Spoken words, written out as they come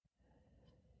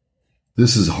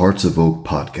This is Hearts of Oak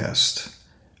Podcast.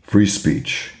 Free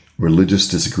speech, religious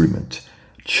disagreement,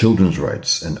 children's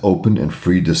rights, and open and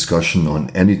free discussion on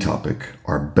any topic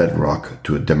are bedrock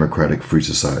to a democratic free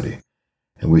society,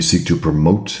 and we seek to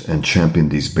promote and champion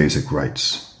these basic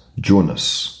rights. Join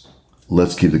us.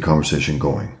 Let's keep the conversation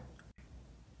going.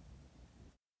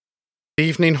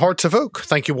 Evening, Hearts of Oak.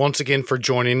 Thank you once again for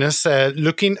joining us.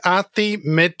 Looking at the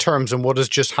midterms and what has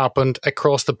just happened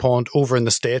across the pond over in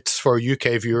the States for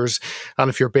UK viewers.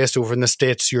 And if you're based over in the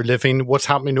States, you're living what's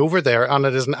happening over there. And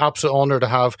it is an absolute honour to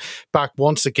have back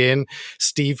once again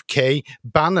Steve K.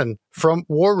 Bannon from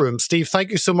War Room. Steve, thank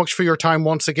you so much for your time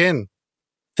once again.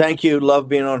 Thank you. Love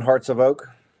being on Hearts of Oak.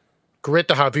 Great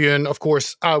to have you in, of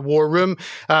course, War Room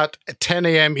at 10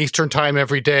 a.m. Eastern time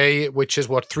every day, which is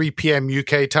 3 p.m.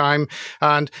 UK time.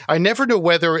 And I never know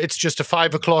whether it's just a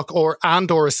 5 o'clock or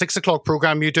a 6 o'clock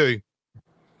program you do.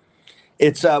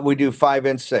 It's we do 5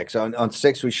 and 6. On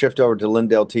 6 we shift over to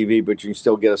Lindell TV, but you can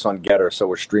still get us on Getter, so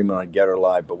we're streaming on Getter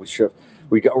Live. But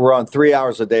we're on 3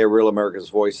 hours a day of Real America's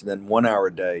Voice, and then 1 hour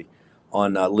a day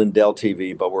on Lindell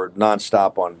TV. But we're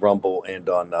nonstop on Rumble and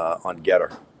on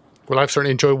Getter. Well, I've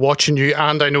certainly enjoyed watching you,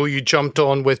 and I know you jumped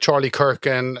on with Charlie Kirk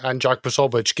and Jack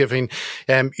Posobiec, giving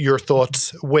your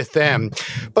thoughts with them.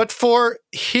 But for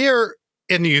here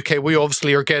in the UK, we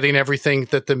obviously are getting everything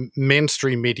that the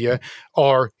mainstream media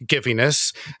are giving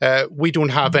us. We don't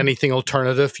have anything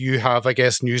alternative. You have, I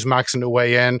guess, Newsmax and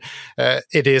OAN.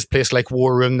 It is a place like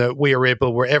War Room that we are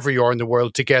able, wherever you are in the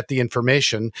world, to get the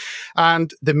information.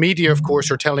 And the media, of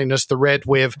course, are telling us the red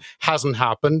wave hasn't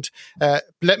happened.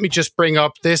 Let me just bring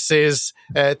up, this is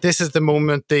the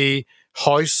moment the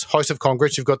House of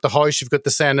Congress, you've got the House, you've got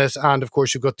the Senate, and of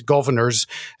course you've got the governors.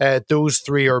 Those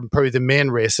three are probably the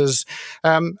main races.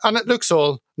 And it looks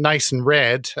all nice and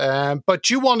red. But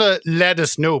you want to let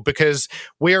us know, because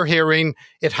we're hearing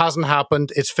it hasn't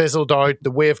happened, it's fizzled out,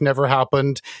 the wave never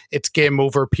happened, it's game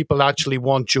over, people actually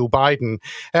want Joe Biden.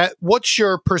 What's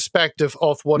your perspective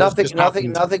of what has just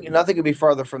happened? Nothing could be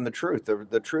farther from the truth.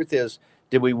 The truth is,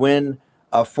 did we win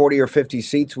 40 or 50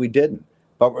 seats? We didn't.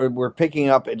 But we're picking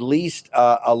up at least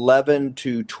 11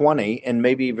 to 20, and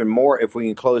maybe even more if we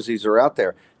can close these are out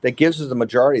there. That gives us the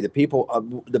majority. The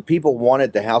people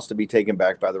wanted the House to be taken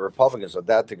back by the Republicans. Of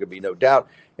that, there could be no doubt.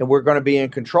 And we're going to be in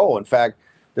control. In fact,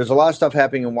 there's a lot of stuff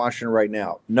happening in Washington right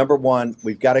now. Number one,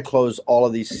 we've got to close all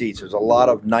of these seats. There's a lot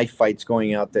of knife fights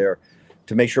going out there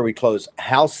to make sure we close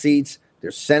House seats.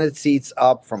 There's Senate seats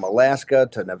up from Alaska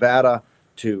to Nevada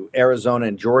to Arizona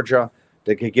and Georgia.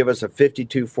 They could give us a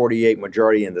 52-48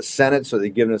 majority in the Senate, so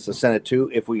they've given us the Senate too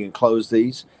if we can close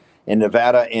these. In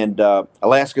Nevada and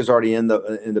Alaska's already in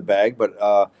the bag, but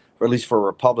or at least for a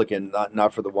Republican,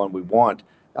 not for the one we want.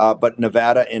 But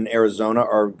Nevada and Arizona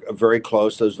are very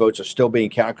close. Those votes are still being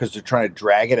counted because they're trying to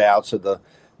drag it out so the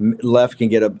left can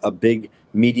get a big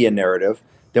media narrative.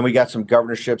 Then we got some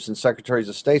governorships and secretaries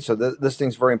of state. So this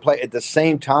thing's very in play. At the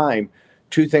same time,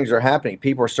 two things are happening.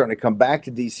 People are starting to come back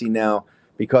to D.C. now,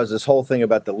 because this whole thing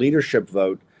about the leadership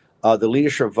vote, the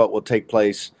leadership vote will take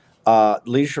place.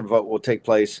 Leadership vote will take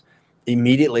place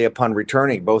immediately upon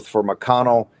returning, both for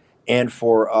McConnell and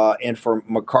for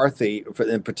McCarthy.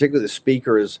 In particular, the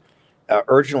speaker is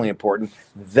urgently important.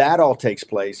 That all takes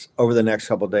place over the next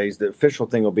couple of days. The official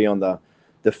thing will be on the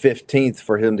 15th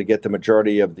for him to get the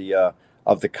majority of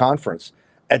the conference.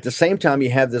 At the same time,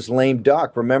 you have this lame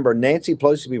duck. Remember, Nancy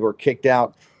Pelosi people were kicked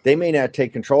out. They may not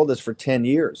take control of this for 10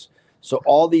 years. So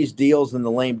all these deals in the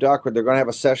lame duck, they're going to have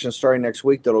a session starting next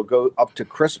week that'll go up to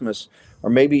Christmas or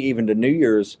maybe even to New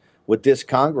Year's with this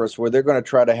Congress, where they're going to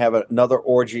try to have another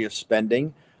orgy of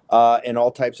spending and all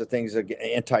types of things,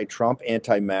 anti-Trump,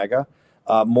 anti-MAGA,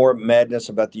 more madness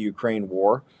about the Ukraine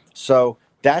war. So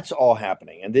that's all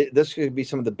happening. And this could be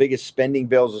some of the biggest spending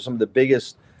bills or some of the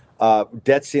biggest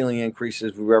debt ceiling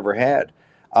increases we've ever had.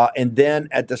 And then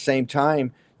at the same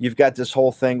time, you've got this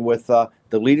whole thing with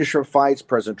the leadership fights.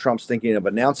 President Trump's thinking of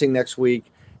announcing next week.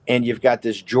 And you've got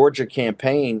this Georgia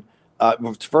campaign.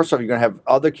 First off, you're going to have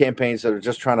other campaigns that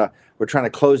are we're trying to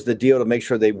close the deal to make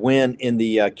sure they win in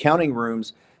the counting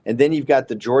rooms. And then you've got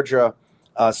the Georgia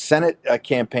Senate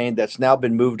campaign that's now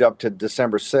been moved up to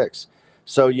December 6th.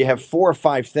 So you have 4 or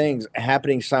 5 things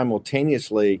happening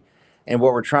simultaneously. And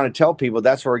what we're trying to tell people,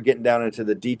 that's where we're getting down into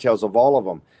the details of all of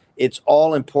them. It's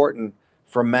all important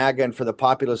for MAGA and for the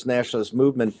populist nationalist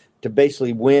movement to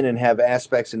basically win and have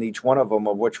aspects in each one of them,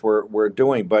 of which we're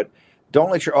doing. But don't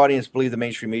let your audience believe the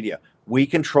mainstream media. We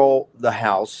control the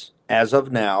House as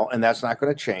of now, and that's not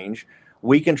going to change.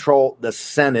 We control the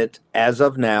Senate as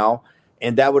of now,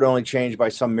 and that would only change by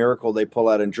some miracle they pull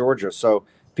out in Georgia. So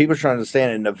people are trying to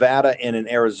understand in Nevada and in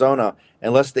Arizona,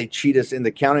 unless they cheat us in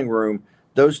the counting room,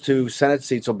 those 2 Senate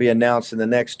seats will be announced in the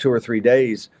next 2 or 3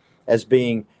 days as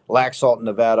being Lax Salt,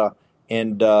 Nevada,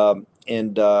 and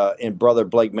brother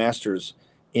Blake Masters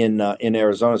in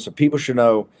Arizona. So people should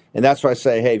know, and that's why I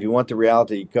say, hey, if you want the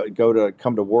reality,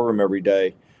 come to War Room every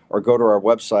day, or go to our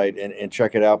website and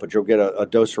check it out. But you'll get a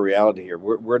dose of reality here.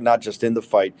 We're not just in the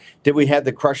fight. Did we have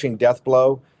the crushing death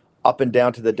blow up and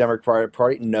down to the Democratic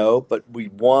Party? No, but we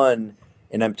won.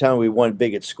 And I'm telling you, we won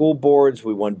big at school boards.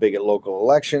 We won big at local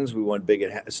elections. We won big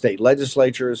at state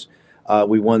legislatures.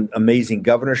 We won amazing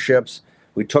governorships.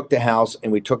 We took the House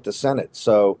and we took the Senate.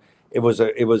 So it was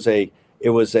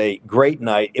a great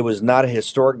night. It was not a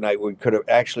historic night. We could have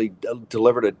actually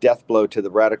delivered a death blow to the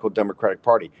radical Democratic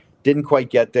Party. Didn't quite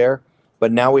get there,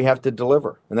 but now we have to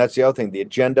deliver. And that's the other thing. The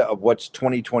agenda of what's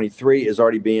 2023 is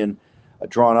already being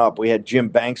drawn up. We had Jim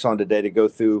Banks on today to go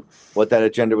through what that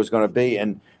agenda was going to be.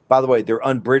 And by the way, there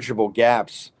are unbridgeable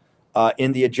gaps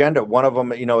in the agenda. One of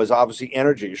them, is obviously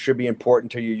energy. It should be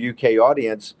important to your UK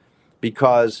audience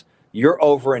because you're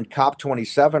over in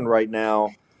COP27 right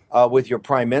now with your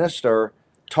prime minister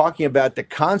talking about the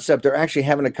concept. They're actually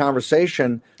having a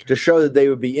conversation to show that they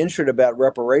would be interested about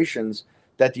reparations,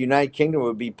 that the United Kingdom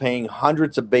would be paying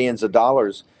hundreds of billions of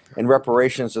dollars in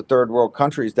reparations to third world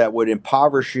countries that would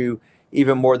impoverish you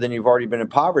even more than you've already been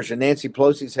impoverished. And Nancy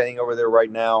Pelosi's heading over there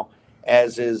right now,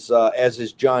 as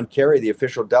is John Kerry, the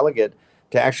official delegate,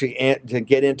 to actually to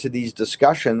get into these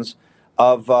discussions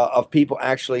of people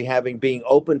actually being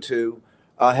open to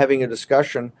having a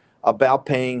discussion about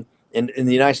paying, in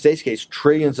the United States case,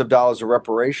 trillions of dollars of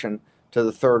reparation to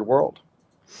the third world.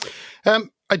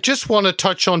 I just want to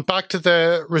touch on back to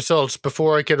the results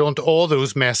before I get onto all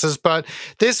those messes, but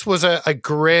this was a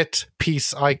great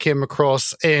piece I came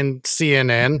across in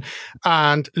CNN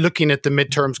and looking at the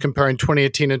midterms comparing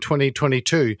 2018 and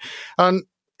 2022. And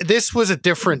this was a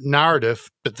different narrative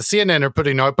that the CNN are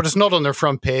putting out, but it's not on their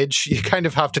front page. You kind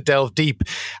of have to delve deep.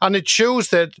 And it shows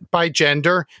that by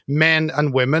gender, men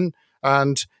and women,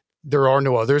 and there are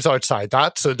no others outside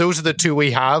that. So those are the 2 we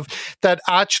have, that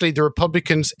actually the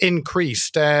Republicans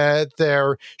increased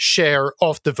their share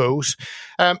of the vote.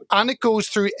 And it goes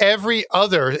through every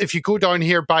other. If you go down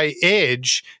here by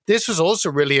age, this was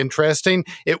also really interesting.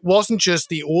 It wasn't just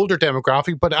the older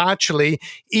demographic, but actually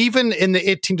even in the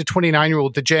 18 to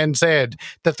 29-year-old, the Gen Z,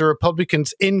 that the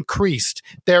Republicans increased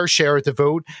their share of the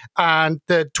vote. And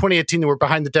the 2018, they were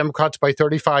behind the Democrats by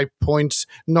 35 points.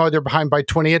 Now they're behind by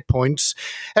 28 points.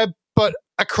 But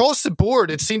across the board,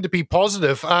 it seemed to be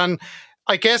positive. And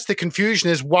I guess the confusion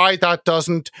is why that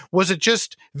doesn't. Was it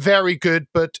just very good,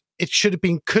 but it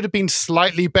could have been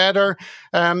slightly better?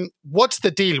 What's the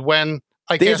deal when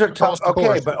these are tough?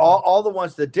 Okay, but all the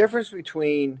ones, the difference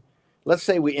between, let's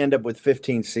say we end up with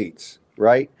 15 seats,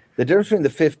 right? The difference between the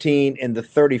 15 and the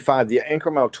 35, the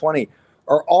incremental 20,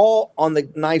 are all on the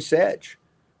knife's edge.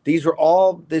 This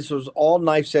was all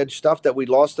knife's edge stuff that we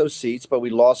lost those seats, but we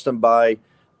lost them by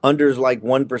unders like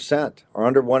 1% or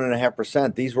under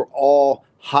 1.5%. These were all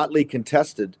hotly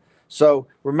contested. So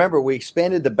remember, we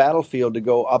expanded the battlefield to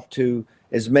go up to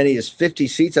as many as 50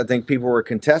 seats. I think people were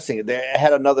contesting. They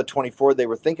had another 24 they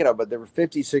were thinking of, but there were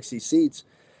 50, 60 seats.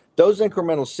 Those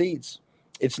incremental seats,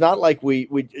 it's not like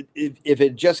if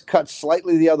it just cut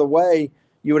slightly the other way,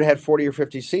 you would have had 40 or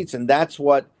 50 seats. And that's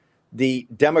what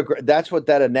that's what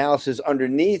that analysis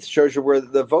underneath shows you where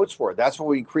the votes were. That's why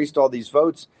we increased all these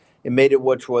votes and made it,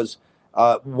 which was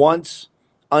once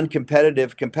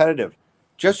uncompetitive, competitive.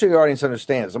 Just so your audience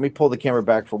understands, let me pull the camera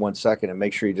back for 1 second and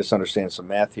make sure you just understand some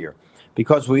math here.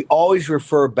 Because we always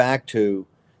refer back to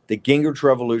the Gingrich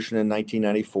Revolution in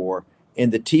 1994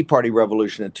 and the Tea Party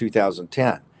Revolution in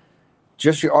 2010.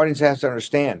 Just your audience has to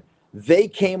understand, they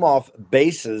came off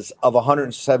bases of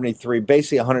 173,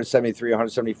 basically 173,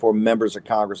 174 members of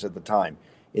Congress at the time,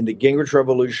 in the Gingrich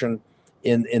Revolution,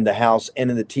 in the House, and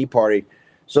in the Tea Party.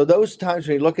 So those times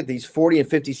when you look at these 40 and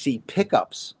 50 seat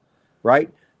pickups, right,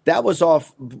 that was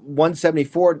off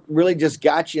 174, really just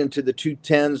got you into the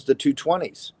 210s, the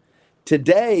 220s.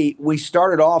 Today, we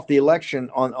started off the election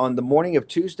on the morning of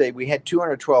Tuesday. We had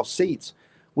 212 seats.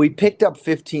 We picked up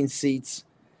 15 seats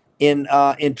in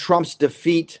Trump's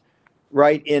defeat,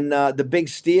 right, in the big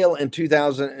steal in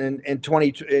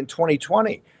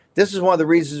 2020. This is one of the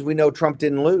reasons we know Trump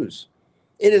didn't lose.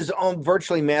 It is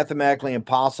virtually mathematically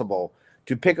impossible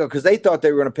to pick up, because they thought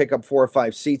they were going to pick up 4 or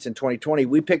 5 seats in 2020.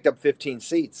 We picked up 15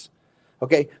 seats.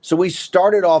 Okay, so we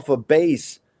started off a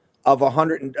base of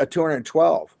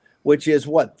 212, which is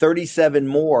what, 37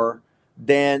 more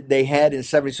than they had in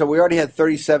 70. So we already had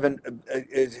 37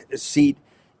 seat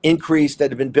increase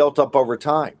that had been built up over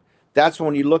time. That's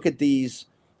when you look at these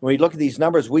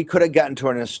numbers, we could have gotten to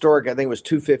an historic, I think it was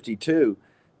 252.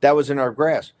 that was in our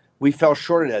grasp. We fell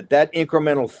short of that. That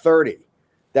incremental 30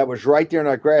 that was right there in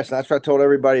our grasp, and that's what I told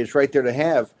everybody it's right there to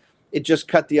have, it just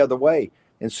cut the other way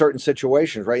in certain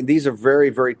situations, right? And these are very,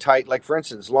 very tight. Like, for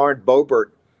instance, Lauren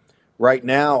Boebert right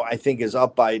now, I think, is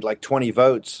up by like 20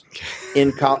 votes.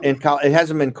 It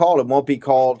hasn't been called. It won't be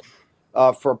called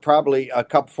for probably a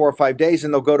couple, 4 or 5 days,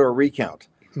 and they'll go to a recount.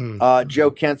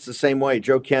 Joe Kent's the same way.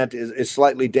 Joe Kent is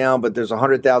slightly down, but there's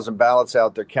 100,000 ballots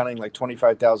out there counting like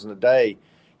 25,000 a day.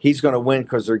 He's going to win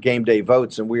because they're game day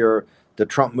votes, and we are the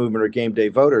Trump movement are game day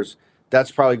voters.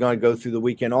 That's probably going to go through the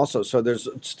weekend also. So there's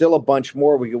still a bunch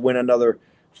more. We could win another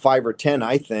 5 or 10,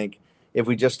 I think, if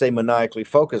we just stay maniacally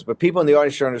focused. But people in the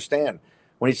audience should understand,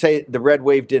 when you say the red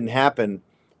wave didn't happen,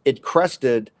 it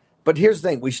crested. But here's the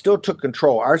thing. We still took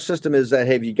control. Our system is that,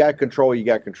 hey, if you got control, you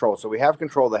got control. So we have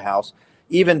control of the House.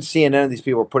 Even CNN, these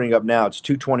people are putting up now, it's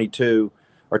 222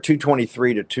 or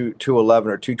 223 to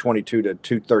 211 or 222 to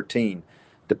 213,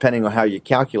 depending on how you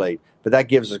calculate. But that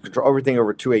gives us control. Everything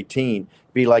over 218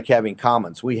 be like having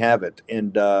commons. We have it,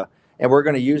 and we're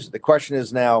going to use it. The question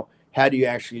is now, how do you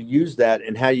actually use that,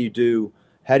 and how do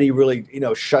you really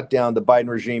shut down the Biden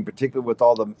regime, particularly with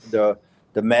all the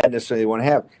madness that they want to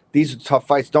have. These are tough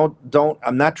fights.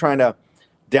 I'm not trying to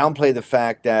downplay the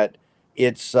fact that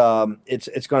it's going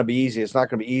to be easy. It's not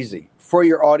going to be easy. For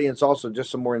your audience also, just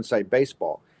some more inside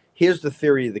baseball. Here's the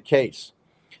theory of the case.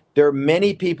 There are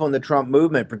many people in the Trump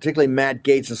movement, particularly Matt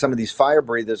Gaetz and some of these fire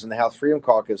breathers in the House Freedom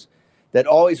Caucus, that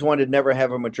always wanted to never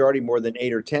have a majority more than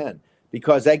 8 or 10,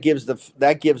 because that gives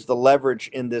the leverage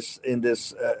in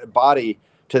this body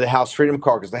to the House Freedom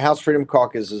Caucus. The House Freedom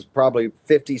Caucus is probably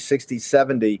 50, 60,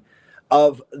 70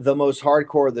 of the most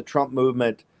hardcore of the Trump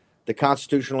movement, the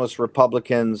constitutionalist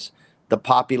Republicans, the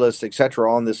populists,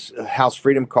 etc., on this House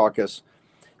Freedom Caucus.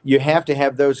 You have to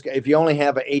have those. If you only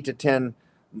have an 8 to 10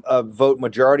 vote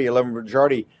majority, 11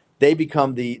 majority, they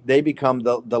become the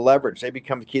leverage. They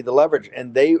become the key to the leverage,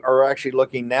 and they are actually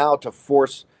looking now to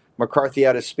force McCarthy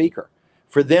out as Speaker.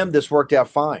 For them, this worked out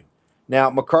fine. Now,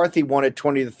 McCarthy wanted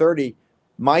 20 to 30.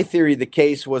 My theory of the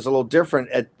case was a little different.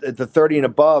 At the 30 and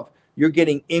above, you're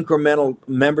getting incremental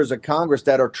members of Congress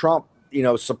that are Trump,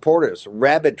 supporters,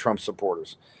 rabid Trump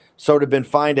supporters. So it would have been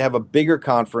fine to have a bigger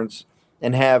conference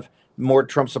and have more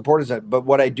Trump supporters in it. But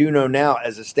what I do know now,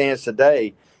 as it stands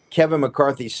today, Kevin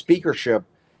McCarthy's speakership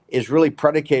is really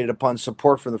predicated upon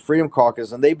support from the Freedom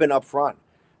Caucus, and they've been upfront.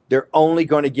 They're only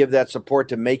going to give that support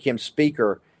to make him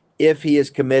Speaker if he is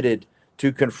committed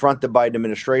to confront the Biden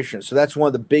administration. So that's one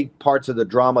of the big parts of the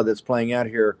drama that's playing out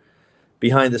here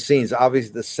behind the scenes.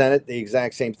 Obviously, the Senate, the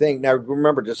exact same thing. Now,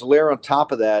 remember, just layer on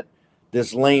top of that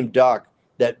this lame duck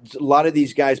that a lot of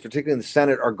these guys, particularly in the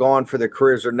Senate, are gone for their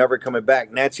careers. They're never coming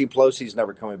back. Nancy Pelosi's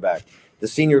never coming back. The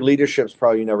senior leadership's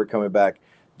probably never coming back.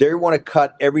 They want to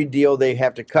cut every deal they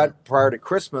have to cut prior to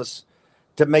Christmas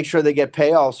to make sure they get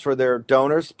payoffs for their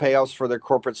donors, payoffs for their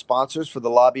corporate sponsors, for the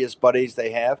lobbyist buddies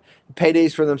they have,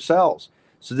 paydays for themselves.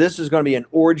 So this is going to be an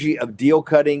orgy of deal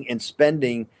cutting and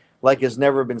spending like has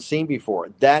never been seen before.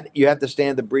 That you have to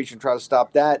stand the breach and try to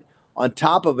stop that. On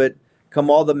top of it, come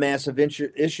all the massive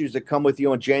issues that come with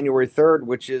you on January 3rd,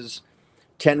 which is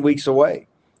 10 weeks away.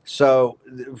 So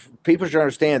people should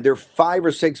understand there are 5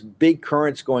 or 6 big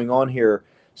currents going on here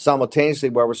simultaneously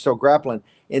while we're still grappling.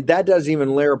 And that doesn't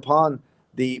even layer upon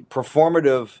the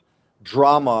performative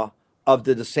drama of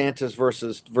the DeSantis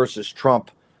versus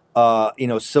Trump,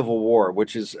 civil war,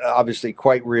 which is obviously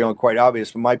quite real and quite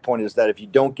obvious. But my point is that if you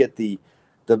don't get the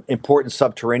important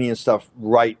subterranean stuff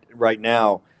right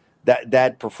now,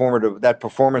 that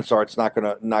performance art's not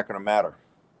gonna matter.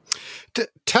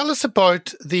 Tell us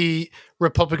about the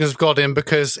Republicans have got in,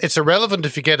 because it's irrelevant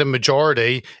if you get a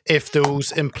majority if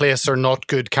those in place are not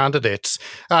good candidates.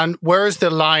 And where is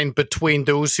the line between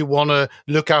those who want to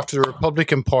look after the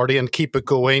Republican Party and keep it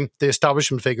going, the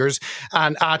establishment figures,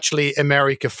 and actually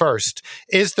America first?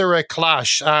 Is there a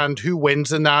clash, and who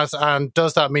wins in that? And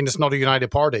does that mean it's not a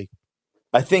united party?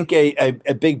 I think a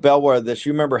big bellwether of this.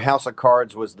 You remember House of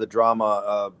Cards was the drama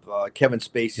of Kevin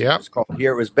Spacey. Yeah. It was called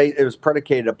here. It was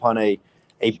predicated upon a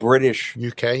British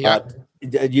UK. Yeah,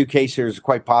 UK series,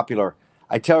 quite popular.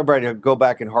 I tell everybody to go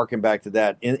back and harken back to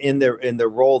that. In their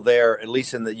role there, at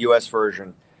least in the U.S.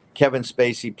 version, Kevin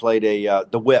Spacey played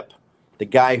the whip, the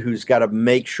guy who's got to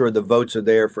make sure the votes are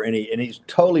there for any, and he's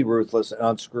totally ruthless and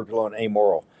unscrupulous and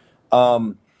amoral.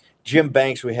 Jim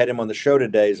Banks, we had him on the show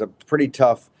today, is a pretty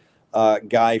tough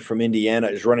guy from Indiana,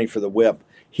 is running for the whip.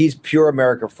 He's pure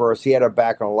America first. He had our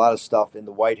back on a lot of stuff in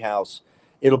the White House.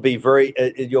 It'll be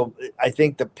I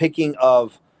think the picking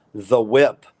of the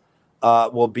whip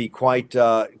will be quite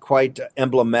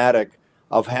emblematic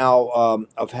of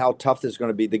how tough this is going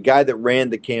to be. The guy that ran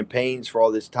the campaigns for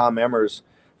all this, Tom Emmers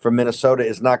from Minnesota,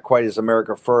 is not quite as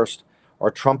America First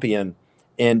or Trumpian,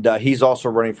 and he's also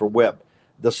running for whip.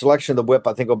 The selection of the whip,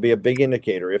 I think, will be a big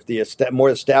indicator. If the more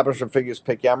establishment figures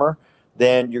pick Emmer,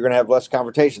 then you're going to have less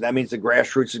confrontation. That means the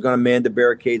grassroots is going to man the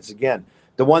barricades again.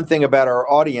 The one thing about our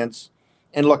audience,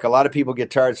 and look, a lot of people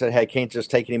get tired and say, hey, I can't just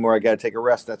take anymore. I got to take a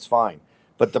rest. That's fine.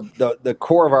 But the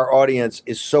core of our audience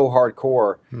is so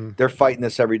hardcore. They're fighting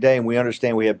this every day. And we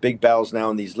understand we have big battles now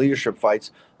in these leadership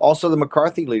fights. Also, the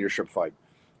McCarthy leadership fight.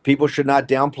 People should not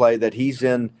downplay that he's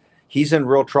in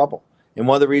real trouble. And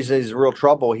one of the reasons he's in real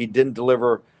trouble, he didn't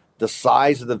deliver the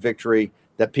size of the victory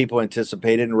that people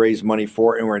anticipated and raised money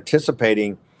for and were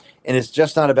anticipating. And it's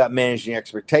just not about managing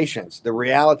expectations. The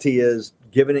reality is,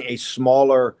 given a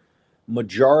smaller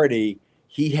majority,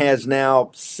 he has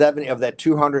now 70 of that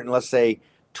 200, and let's say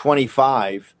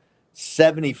 25,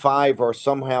 75 are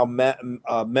somehow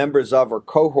members of or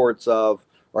cohorts of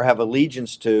or have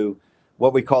allegiance to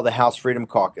what we call the House Freedom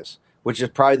Caucus, which is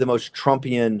probably the most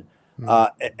Trumpian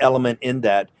element in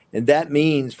that. And that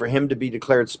means for him to be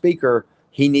declared speaker,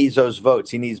 he needs those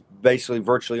votes. He needs basically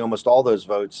virtually almost all those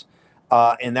votes.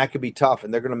 And that could be tough.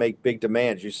 And they're going to make big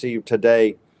demands. You see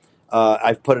today,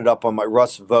 I've put it up on my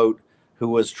Russ Vogt, who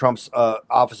was Trump's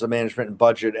Office of Management and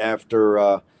Budget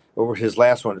after over his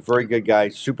last one. Very good guy,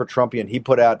 super Trumpian. He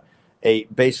put out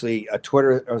basically a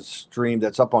Twitter stream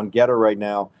that's up on Getter right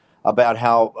now about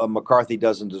how McCarthy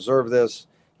doesn't deserve this.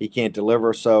 He can't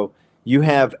deliver. So you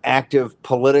have active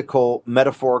political,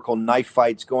 metaphorical knife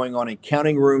fights going on in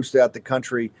counting rooms throughout the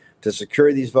country to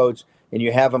secure these votes. And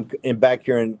you have them back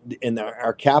here in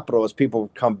our capital as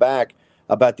people come back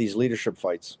about these leadership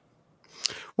fights.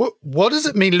 What does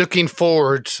it mean looking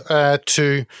forward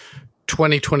to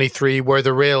 2023, where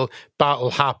the real battle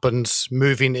happens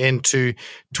moving into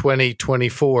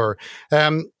 2024?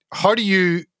 How do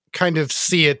you kind of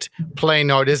see it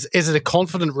playing out? Is it a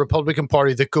confident Republican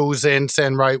Party that goes in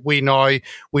saying, right,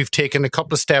 we've taken a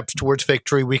couple of steps towards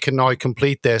victory, we can now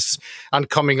complete this, and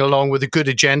coming along with a good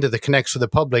agenda that connects with the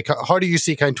public? How do you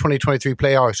see kind of 2023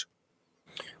 play out?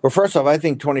 Well, first off, I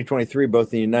think 2023,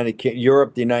 both in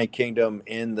Europe, the United Kingdom,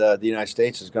 and the United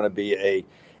States is going to be a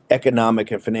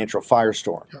economic and financial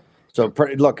firestorm. Yeah. So,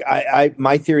 look,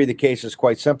 my theory of the case is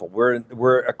quite simple.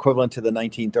 We're equivalent to the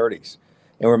 1930s,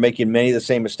 and we're making many of the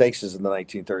same mistakes as in the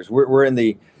 1930s. We're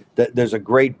in there's a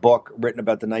great book written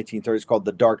about the 1930s called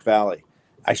The Dark Valley.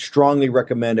 I strongly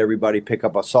recommend everybody pick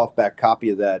up a softback copy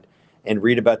of that and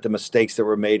read about the mistakes that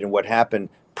were made and what happened,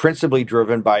 principally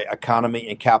driven by economy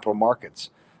and capital markets.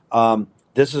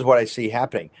 This is what I see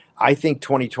happening. I think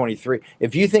 2023,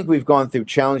 if you think we've gone through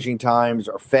challenging times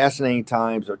or fascinating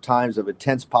times or times of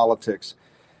intense politics,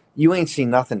 you ain't seen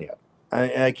nothing yet.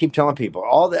 I keep telling people,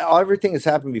 everything that's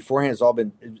happened beforehand has all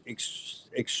been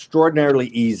extraordinarily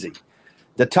easy.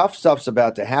 The tough stuff's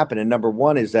about to happen. And number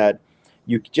one is that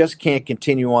you just can't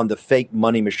continue on the fake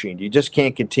money machine. You just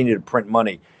can't continue to print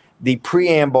money. The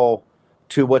preamble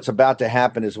to what's about to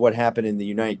happen is what happened in the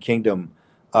United Kingdom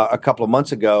a couple of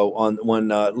months ago when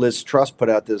Liz Truss put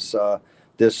out this,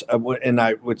 and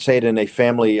I would say it in a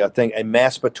family thing, a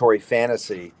masturbatory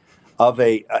fantasy of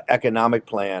a economic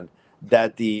plan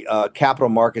that the capital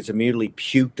markets immediately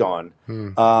puked on.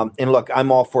 And look,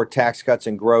 I'm all for tax cuts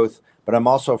and growth, but I'm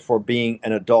also for being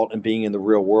an adult and being in the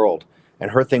real world.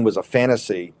 And her thing was a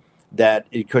fantasy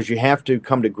because you have to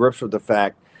come to grips with the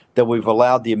fact that we've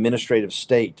allowed the administrative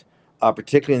state,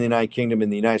 particularly in the United Kingdom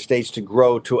and the United States, to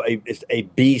grow to a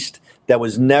beast that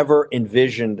was never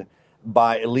envisioned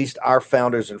by at least our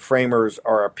founders and framers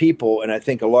or our people, and I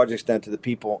think a large extent to the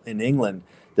people in England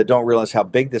that don't realize how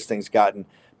big this thing's gotten.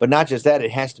 But not just that,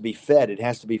 it has to be fed, it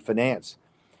has to be financed.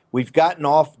 We've gotten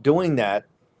off doing that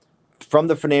from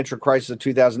the financial crisis of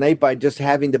 2008 by just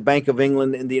having the Bank of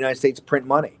England in the United States print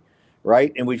money,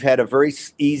 right? And we've had a very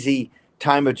easy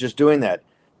time of just doing that.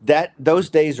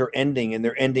 Those days are ending, and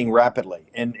they're ending rapidly.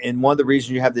 And one of the reasons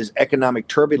you have this economic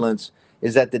turbulence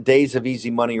is that the days of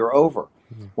easy money are over.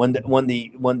 Mm-hmm.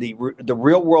 When the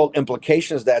real world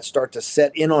implications of that start to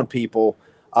set in on people,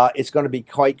 it's going to be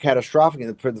quite catastrophic.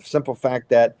 And for the simple fact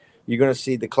that you're going to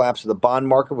see the collapse of the bond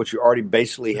market, which you already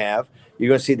basically have. You're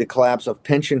going to see the collapse of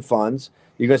pension funds.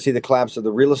 You're going to see the collapse of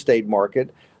the real estate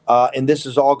market. And this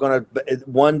is all going to,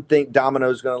 one thing,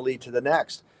 domino is going to lead to the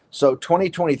next. So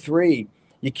 2023,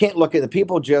 you can't look at the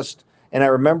people just, and I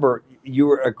remember you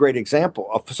were a great example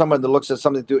of someone that looks at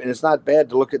something through, and it's not bad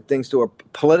to look at things through a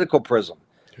political prism.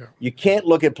 Yeah. You can't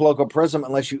look at political prism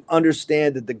unless you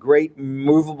understand that the great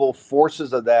movable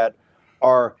forces of that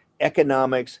are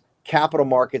economics, capital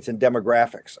markets, and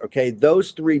demographics. Okay,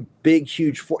 those three big,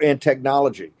 huge, and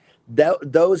technology.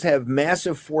 those have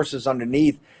massive forces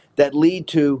underneath that lead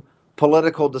to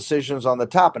political decisions on the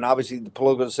top. And obviously the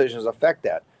political decisions affect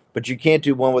that, but you can't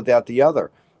do one without the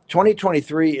other.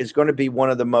 2023 is going to be one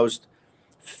of the most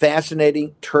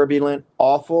fascinating, turbulent,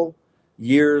 awful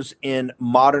years in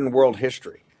modern world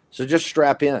history. So just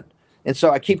strap in. And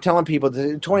so I keep telling people that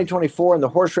in 2024 and the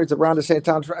horse race around the same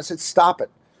time, I said, stop it.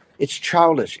 It's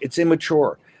childish. It's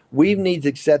immature. We need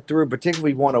to set through,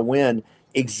 particularly if we want to win,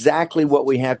 exactly what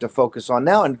we have to focus on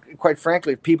now. And quite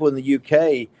frankly, if people in the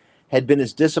UK had been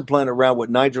as disciplined around what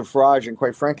Nigel Farage and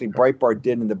quite frankly Breitbart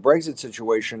did in the Brexit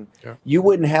situation, you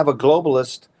wouldn't have a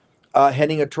globalist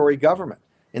heading a Tory government.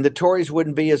 And the Tories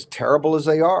wouldn't be as terrible as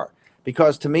they are.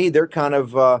 Because to me, they're kind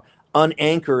of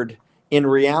unanchored in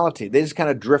reality. They just kind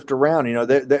of drift around. You know,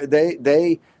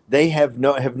 they have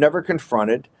never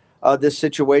confronted this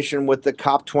situation with the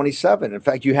COP27. In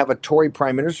fact, you have a Tory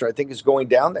prime minister, I think, is going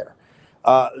down there.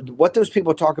 What those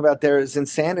people talk about there is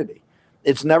insanity.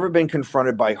 It's never been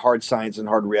confronted by hard science and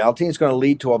hard reality. It's going to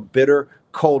lead to a bitter,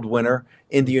 cold winter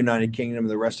in the United Kingdom and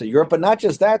the rest of Europe. But not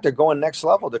just that, they're going next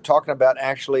level. They're talking about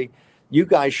actually you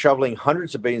guys shoveling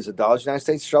hundreds of billions of dollars, the United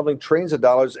States shoveling trillions of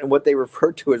dollars in what they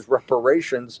refer to as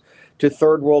reparations to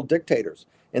third world dictators.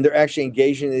 And they're actually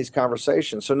engaging in these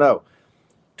conversations. So no,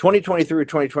 2023 or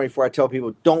 2024, I tell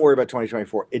people, don't worry about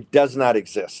 2024. It does not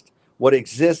exist. What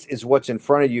exists is what's in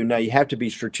front of you. Now, you have to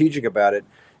be strategic about it.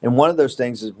 And one of those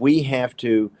things is we have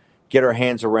to get our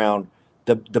hands around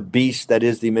the beast that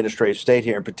is the administrative state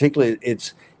here, and particularly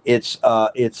its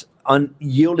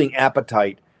unyielding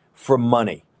appetite for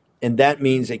money. And that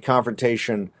means a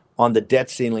confrontation on the debt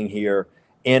ceiling here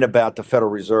and about the Federal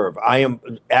Reserve. I am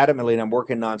adamantly, and I'm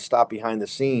working nonstop behind the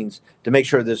scenes to make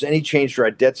sure there's any change to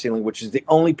our debt ceiling, which is the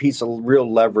only piece of real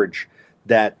leverage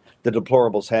that the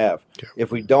deplorables have. Yeah.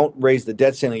 If we don't raise the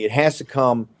debt ceiling, it has to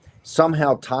come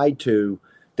somehow tied to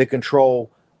the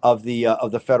control of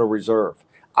the Federal Reserve.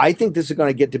 I think this is going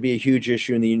to get to be a huge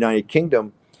issue in the United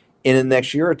Kingdom in the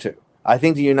next year or two. I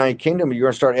think the United Kingdom, you're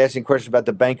going to start asking questions about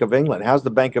the Bank of England. How's the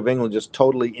Bank of England just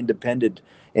totally independent?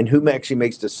 And who actually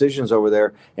makes decisions over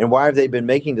there? And why have they been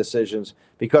making decisions?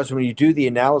 Because when you do the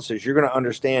analysis, you're going to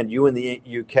understand, you in the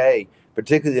UK,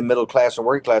 particularly the middle class and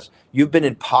working class, you've been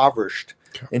impoverished.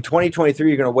 In 2023,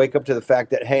 you're going to wake up to the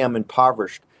fact that, hey, I'm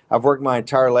impoverished. I've worked my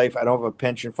entire life. I don't have a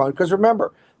pension fund. Because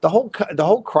remember, the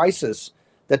whole crisis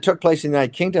that took place in the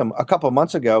United Kingdom a couple of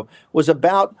months ago was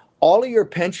about all of your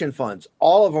pension funds.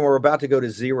 All of them were about to go to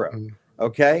zero.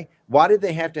 Okay? Why did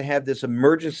they have to have this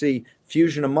emergency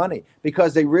fusion of money?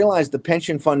 Because they realized the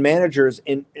pension fund managers,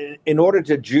 in order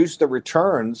to juice the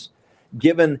returns,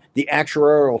 given the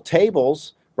actuarial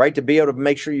tables, right, to be able to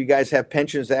make sure you guys have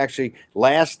pensions that actually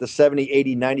last the 70,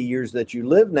 80, 90 years that you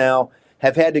live now,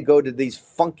 have had to go to these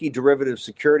funky derivative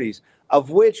securities,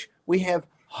 of which we have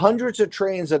hundreds of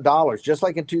trillions of dollars, just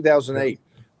like in 2008.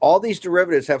 All these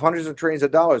derivatives have hundreds of trillions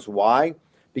of dollars. Why?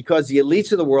 Because the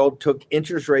elites of the world took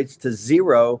interest rates to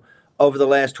zero over the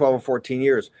last 12 or 14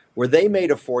 years, where they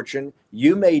made a fortune,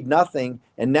 you made nothing,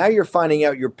 and now you're finding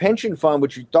out your pension fund,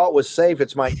 which you thought was safe,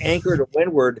 it's my anchor to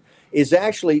windward, is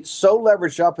actually so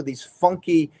leveraged up with these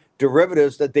funky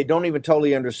derivatives that they don't even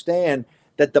totally understand,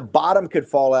 that the bottom could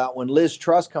fall out when Liz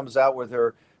Truss comes out with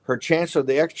her Chancellor of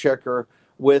the Exchequer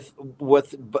with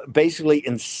basically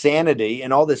insanity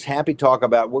and all this happy talk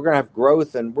about we're going to have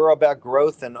growth and we're about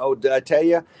growth. And, oh, did I tell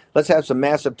you, let's have some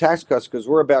massive tax cuts because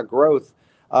we're about growth.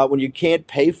 When you can't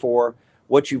pay for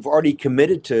what you've already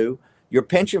committed to, your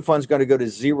pension fund's going to go to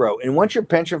zero. And once your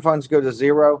pension funds go to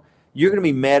zero, you're going to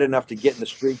be mad enough to get in the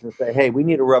streets and say, hey, we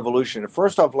need a revolution. And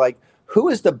first off, like, who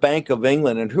is the Bank of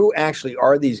England and who actually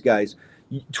are these guys?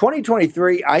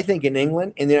 2023, I think in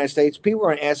England, in the United States, people are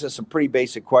going to ask us some pretty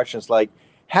basic questions like,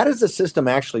 how does the system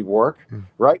actually work,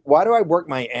 right? Why do I work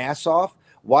my ass off?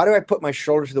 Why do I put my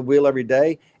shoulder to the wheel every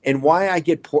day? And why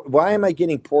am I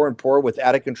getting poorer and poorer with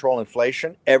out of control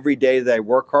inflation every day that I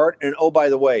work hard? And oh, by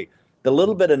the way, the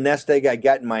little bit of nest egg I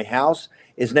got in my house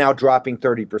is now dropping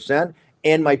 30%.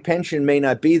 And my pension may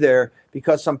not be there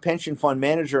because some pension fund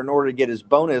manager, in order to get his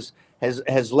bonus, has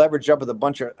leveraged up with a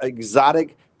bunch of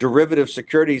exotic derivative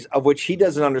securities of which he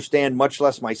doesn't understand, much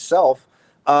less myself.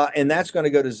 And that's going to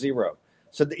go to zero.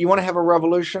 So you want to have a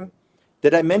revolution?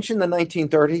 Did I mention the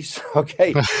 1930s?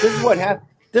 Okay, this is what happened.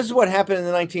 This is what happened in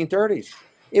the 1930s.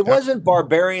 It wasn't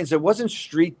barbarians. It wasn't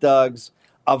street thugs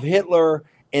of Hitler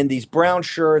and these brown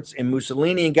shirts and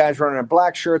Mussolini and guys running in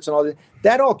black shirts and all that.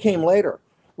 That all came later.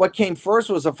 What came first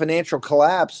was a financial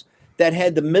collapse that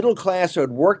had the middle class who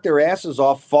had worked their asses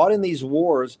off, fought in these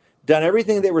wars, done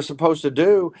everything they were supposed to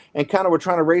do, and kind of were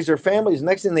trying to raise their families.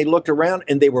 Next thing they looked around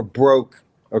and they were broke.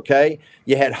 Okay.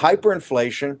 You had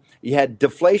hyperinflation, you had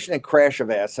deflation and crash of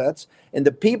assets. And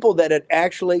the people that had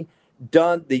actually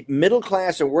done, the middle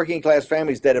class and working class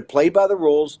families that had played by the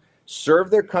rules,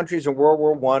 served their countries in World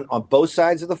War I on both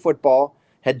sides of the football,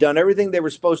 had done everything they were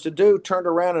supposed to do, turned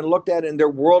around and looked at it, and their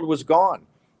world was gone.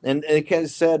 And it kind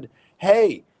of said,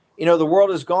 hey, the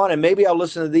world is gone, and maybe I'll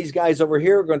listen to these guys over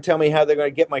here who are going to tell me how they're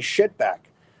going to get my shit back.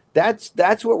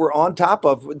 That's what we're on top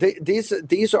of.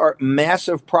 These are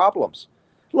massive problems.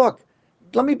 Look,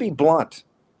 let me be blunt.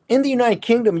 In the United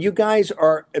Kingdom, you guys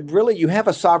are really, you have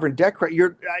a sovereign debt.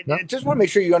 I just want to make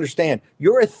sure you understand,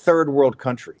 you're a third world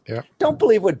country. Yeah. Don't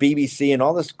believe what BBC and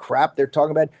all this crap they're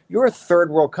talking about. You're a third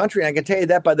world country, and I can tell you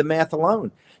that by the math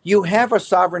alone. You have a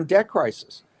sovereign debt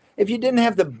crisis. If you didn't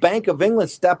have the Bank of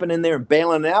England stepping in there and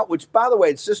bailing it out, which, by the way,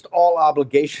 it's just all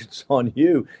obligations on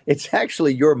you. It's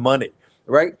actually your money,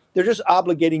 right? They're just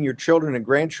obligating your children and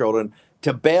grandchildren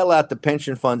to bail out the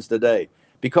pension funds today,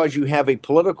 because you have a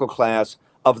political class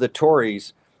of the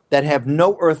Tories that have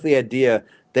no earthly idea.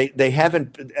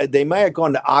 They might have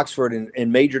gone to Oxford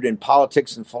and majored in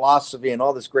politics and philosophy and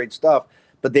all this great stuff,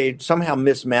 but they somehow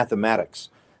miss mathematics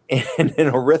and in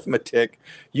arithmetic.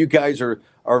 You guys are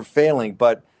failing,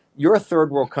 but you're a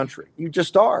third world country. You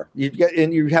just are.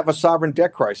 And you have a sovereign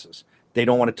debt crisis. They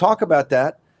don't want to talk about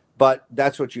that, but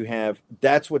that's what you have.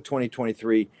 That's what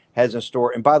 2023 has in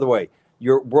store. And by the way,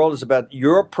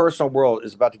 your personal world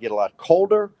is about to get a lot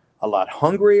colder, a lot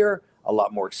hungrier, a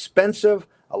lot more expensive,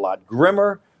 a lot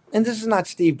grimmer. And this is not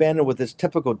Steve Bannon with his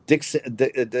typical Dickens,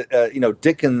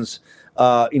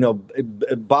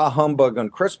 bah humbug on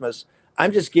Christmas.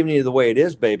 I'm just giving you the way it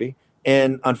is, baby.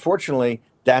 And unfortunately,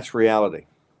 that's reality.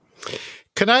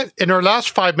 Can I, in our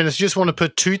last 5 minutes, just want to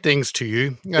put two things to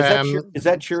you. Is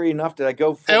that cheery enough? Did I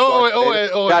go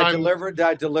full Did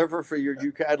I deliver for your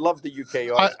UK? I love the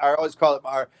UK. I always call it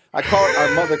our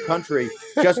mother country,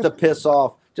 just to piss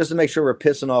off, just to make sure we're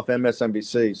pissing off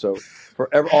MSNBC. So for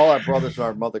all our brothers in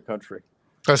our mother country.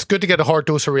 It's good to get a hard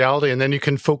dose of reality, and then you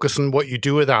can focus on what you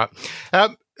do with that.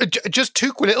 Just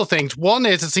two little things. One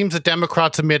is, it seems that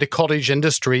Democrats have made a cottage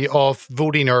industry of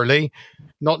voting early,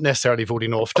 not necessarily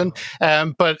voting often,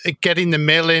 but getting the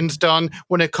mail-ins done.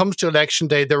 When it comes to election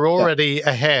day, they're already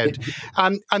ahead.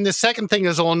 And the second thing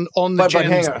is on the... But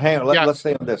hang on. Let's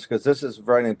stay on this, because this is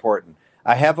very important.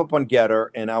 I have up on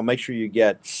Getter, and I'll make sure you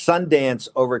get Sundance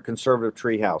over at Conservative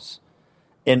Treehouse.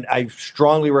 And I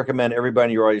strongly recommend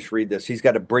everybody in your audience read this. He's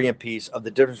got a brilliant piece of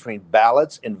the difference between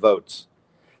ballots and votes.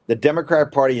 The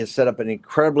Democratic Party has set up an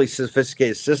incredibly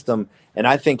sophisticated system, and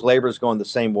I think labor is going the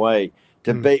same way,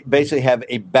 to basically have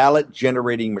a ballot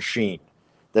generating machine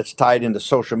that's tied into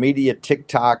social media,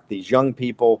 TikTok, these young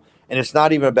people. And it's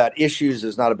not even about issues.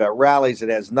 It's not about rallies. It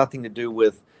has nothing to do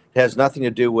with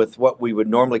what we would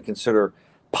normally consider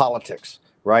politics,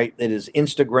 right? It is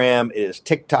Instagram, it is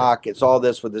TikTok, it's all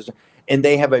this with this. And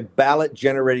they have a ballot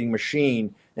generating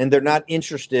machine, and they're not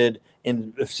interested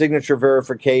in signature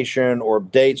verification or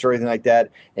dates or anything like that.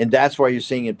 And that's why you're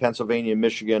seeing in Pennsylvania,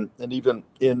 Michigan, and even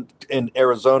in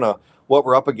Arizona, what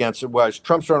we're up against. Was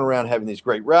Trump's running around having these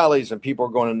great rallies and people are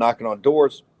going and knocking on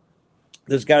doors.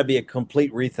 There's got to be a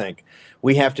complete rethink.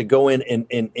 We have to go in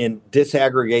and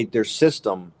disaggregate their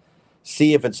system,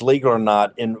 see if it's legal or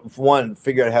not. And one,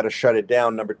 figure out how to shut it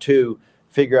down. Number two,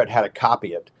 figure out how to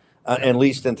copy it, at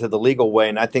least into the legal way.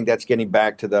 And I think that's getting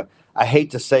back to I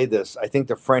hate to say this, I think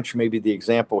the French may be the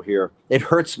example here. It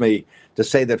hurts me to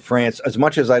say that France, as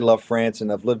much as I love France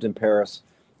and I've lived in Paris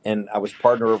and I was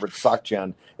partner over at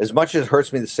SocGen, as much as it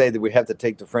hurts me to say that we have to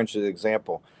take the French as an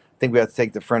example, I think we have to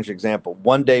take the French example.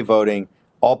 1 day voting,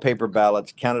 all paper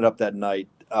ballots, counted up that night,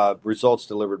 results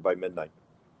delivered by midnight.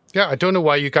 Yeah, I don't know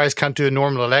why you guys can't do a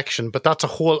normal election, but that's a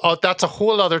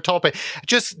whole other topic.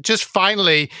 Just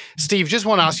finally, Steve, just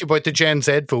want to ask you about the Gen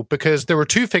Z vote, because there were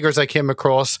two figures I came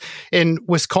across. In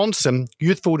Wisconsin,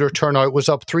 youth voter turnout was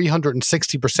up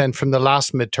 360% from the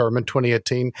last midterm in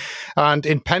 2018. And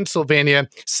in Pennsylvania,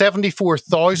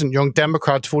 74,000 young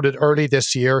Democrats voted early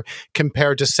this year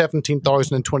compared to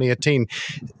 17,000 in 2018.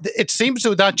 It seems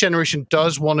though that generation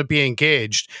does want to be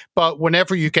engaged, but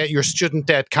whenever you get your student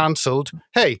debt cancelled,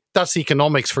 hey, that's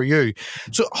economics for you.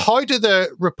 So how do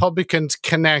the Republicans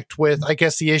connect with, I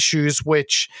guess, the issues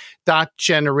which that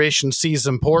generation sees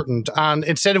important, and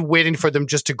instead of waiting for them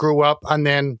just to grow up and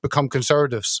then become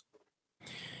conservatives?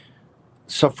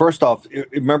 So first off,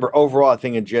 remember, overall, I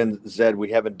think in Gen Z,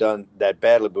 we haven't done that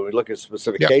badly, but when we look at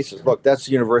specific cases, look, that's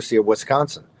the University of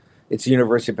Wisconsin. It's the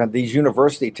University of Penn. These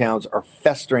university towns are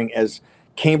festering as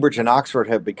Cambridge and Oxford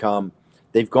have become.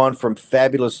 They've gone from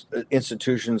fabulous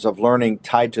institutions of learning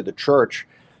tied to the church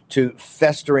to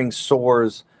festering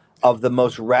sores of the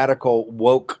most radical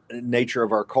woke nature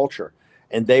of our culture,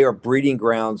 and they are breeding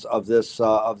grounds of this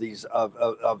of these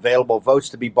available votes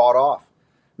to be bought off.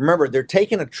 Remember, they're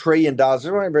taking $1 trillion.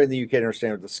 Everybody in the UK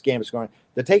understand what the scam is going.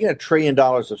 They're taking $1 trillion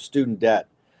of student debt,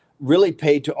 really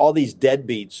paid to all these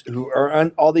deadbeats who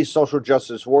are all these social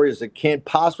justice warriors that can't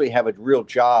possibly have a real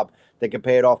job that can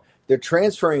pay it off. They're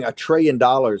transferring $1 trillion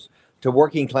to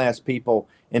working class people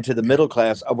and to the middle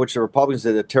class, of which the Republicans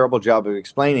did a terrible job of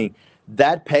explaining.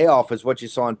 That payoff is what you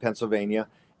saw in Pennsylvania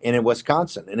and in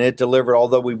Wisconsin, and it delivered.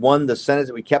 Although we won the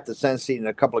Senate, we kept the Senate seat and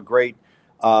a couple of great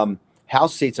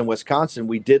House seats in Wisconsin.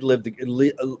 We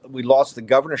lost the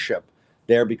governorship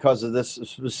there because of this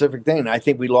specific thing. And I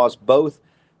think we lost both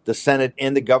the Senate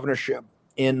and the governorship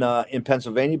in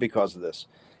Pennsylvania because of this.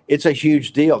 It's a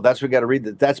huge deal. That's what we got to read.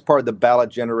 That's part of the ballot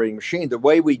generating machine. The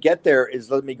way we get there is,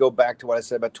 let me go back to what I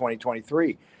said about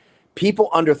 2023. People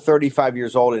under 35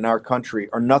 years old in our country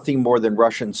are nothing more than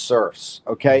Russian serfs.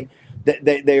 Okay,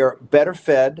 they are better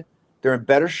fed. They're in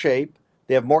better shape.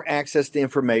 They have more access to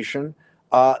information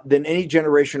than any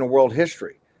generation in world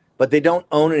history. But they don't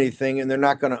own anything, and they're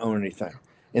not going to own anything.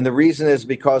 And the reason is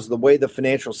because the way the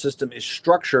financial system is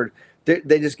structured,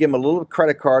 they just give them a little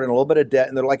credit card and a little bit of debt,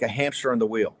 and they're like a hamster on the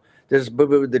wheel. They're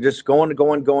just going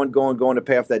to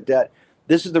pay off that debt.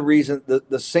 This is the reason,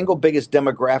 the single biggest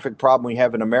demographic problem we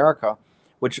have in America,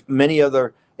 which many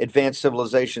other advanced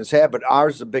civilizations have, but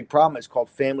ours is a big problem. It's called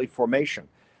family formation.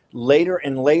 Later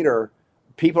and later,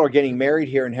 people are getting married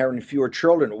here and having fewer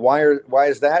children. Why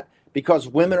is that? Because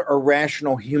women are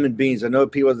rational human beings. I know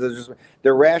people,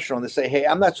 they're rational, and they say, hey,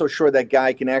 I'm not so sure that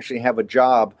guy can actually have a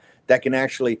job that can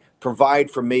actually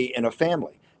provide for me and a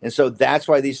family. And so that's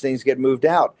why these things get moved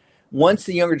out. Once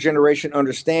the younger generation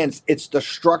understands it's the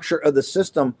structure of the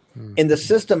system, and the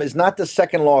system is not the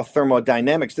second law of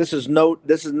thermodynamics. This is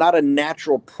not a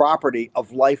natural property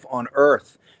of life on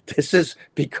Earth. This is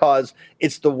because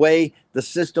it's the way the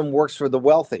system works for the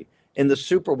wealthy and the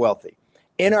super wealthy.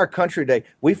 In our country today,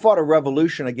 we fought a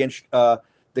revolution against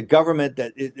the government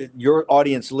that your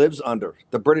audience lives under,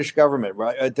 the British government,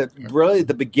 right? Really,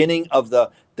 the beginning of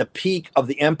the peak of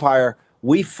the empire,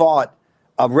 we fought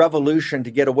a revolution to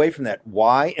get away from that.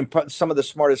 Why? And some of the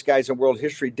smartest guys in world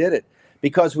history did it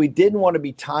because we didn't want to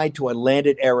be tied to a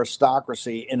landed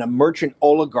aristocracy and a merchant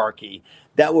oligarchy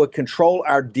that would control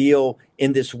our deal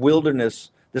in this wilderness,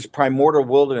 this primordial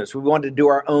wilderness. We wanted to do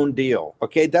our own deal.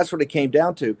 Okay, that's what it came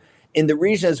down to. And the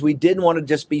reason is we didn't want to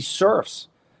just be serfs.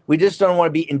 We just don't want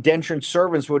to be indentured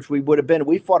servants, which we would have been.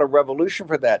 We fought a revolution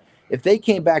for that. If they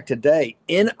came back today,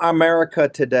 in America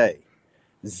today,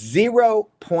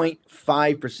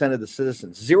 0.5% of the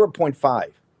citizens,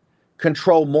 0.5,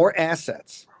 control more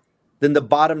assets than the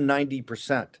bottom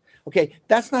 90%. Okay,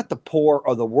 that's not the poor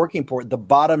or the working poor, the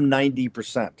bottom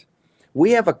 90%. We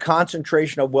have a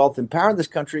concentration of wealth and power in this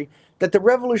country that the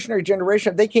revolutionary generation,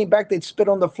 if they came back, they'd spit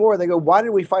on the floor. They go, why did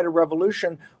we fight a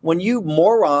revolution when you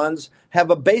morons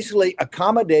have basically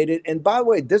accommodated? And by the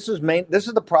way, this is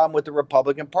the problem with the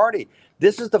Republican Party.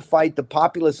 This is the fight the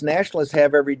populist nationalists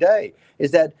have every day,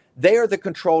 is that they are the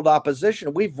controlled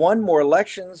opposition. We've won more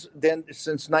elections than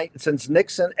since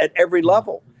Nixon at every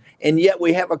level. And yet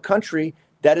we have a country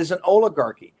that is an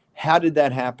oligarchy. How did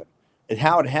that happen? And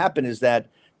how it happened is that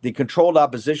the controlled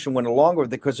opposition went along with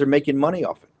it because they're making money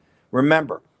off it.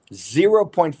 Remember,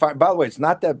 0.5, by the way, it's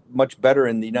not that much better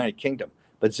in the United Kingdom,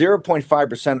 but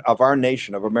 0.5% of our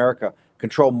nation, of America,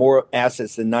 control more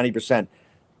assets than 90%.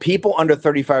 People under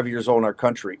 35 years old in our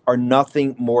country are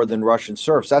nothing more than Russian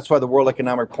serfs. That's why the World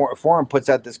Economic Forum puts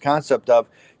out this concept of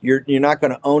you're not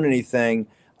going to own anything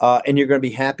and you're going to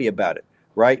be happy about it,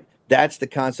 right? That's the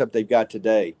concept they've got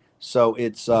today. So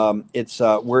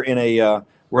we're in a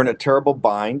terrible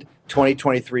bind.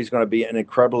 2023 is going to be an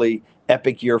incredibly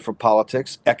epic year for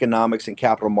politics, economics, and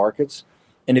capital markets.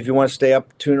 And if you want to stay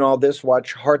up, tune all this,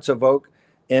 watch Hearts of Oak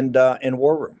and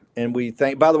War Room. And we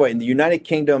thank, by the way, in the United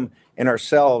Kingdom and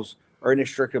ourselves are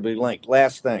inextricably linked.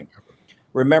 Last thing,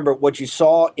 remember what you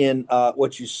saw in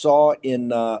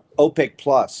OPEC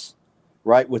Plus,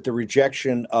 right? With the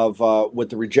rejection of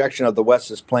the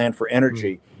West's plan for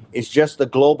energy, is just the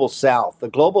global South. The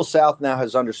global South now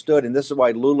has understood, and this is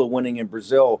why Lula winning in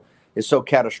Brazil is so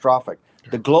catastrophic.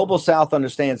 The global South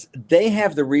understands they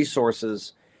have the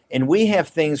resources, and we have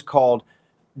things called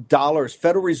dollars,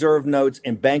 Federal Reserve notes,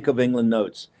 and Bank of England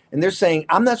notes. And they're saying,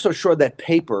 I'm not so sure that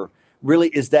paper really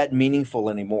is that meaningful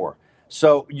anymore.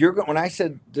 So when I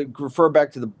said to refer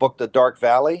back to the book, The Dark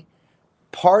Valley,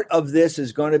 part of this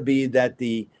is going to be that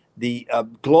the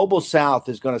global South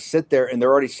is going to sit there, and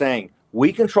they're already saying,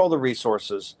 we control the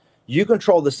resources. You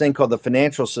control this thing called the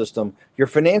financial system. Your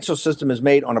financial system is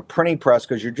made on a printing press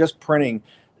because you're just printing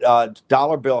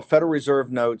dollar bill, Federal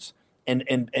Reserve notes,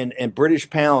 and British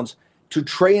pounds to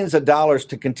trillions of dollars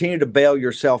to continue to bail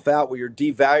yourself out where you're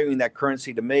devaluing that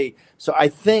currency to me. So I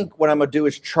think what I'm going to do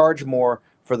is charge more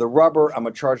for the rubber. I'm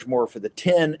going to charge more for the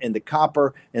tin and the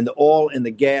copper and the oil and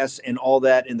the gas and all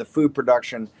that in the food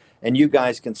production. And you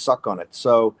guys can suck on it.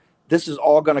 So this is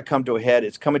all going to come to a head.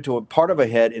 It's coming to a part of a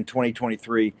head in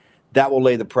 2023. That will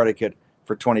lay the predicate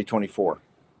for 2024.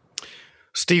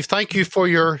 Steve, thank you for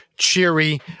your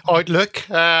cheery outlook.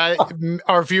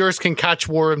 Our viewers can catch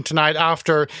War Room tonight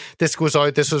after this goes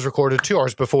out. This was recorded 2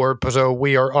 hours before, so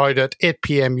we are out at 8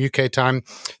 p.m. UK time,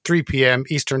 3 p.m.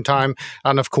 Eastern time,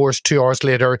 and of course 2 hours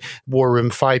later, War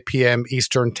Room 5 p.m.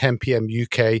 Eastern, 10 p.m.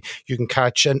 UK. You can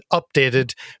catch an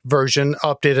updated version,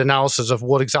 updated analysis of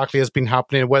what exactly has been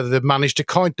happening, whether they've managed to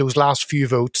count those last few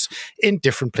votes in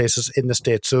different places in the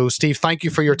state. So, Steve, thank you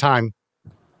for your time.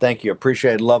 Thank you.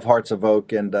 Appreciate it. Love Hearts of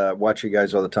Oak and watch you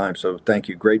guys all the time. So thank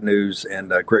you. Great news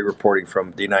and great reporting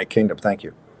from the United Kingdom. Thank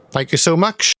you. Thank you so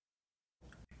much.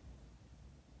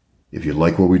 If you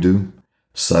like what we do,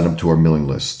 sign up to our mailing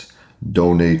list.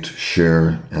 Donate,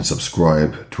 share, and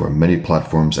subscribe to our many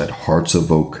platforms at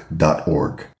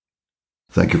heartsofoak.org.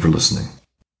 Thank you for listening.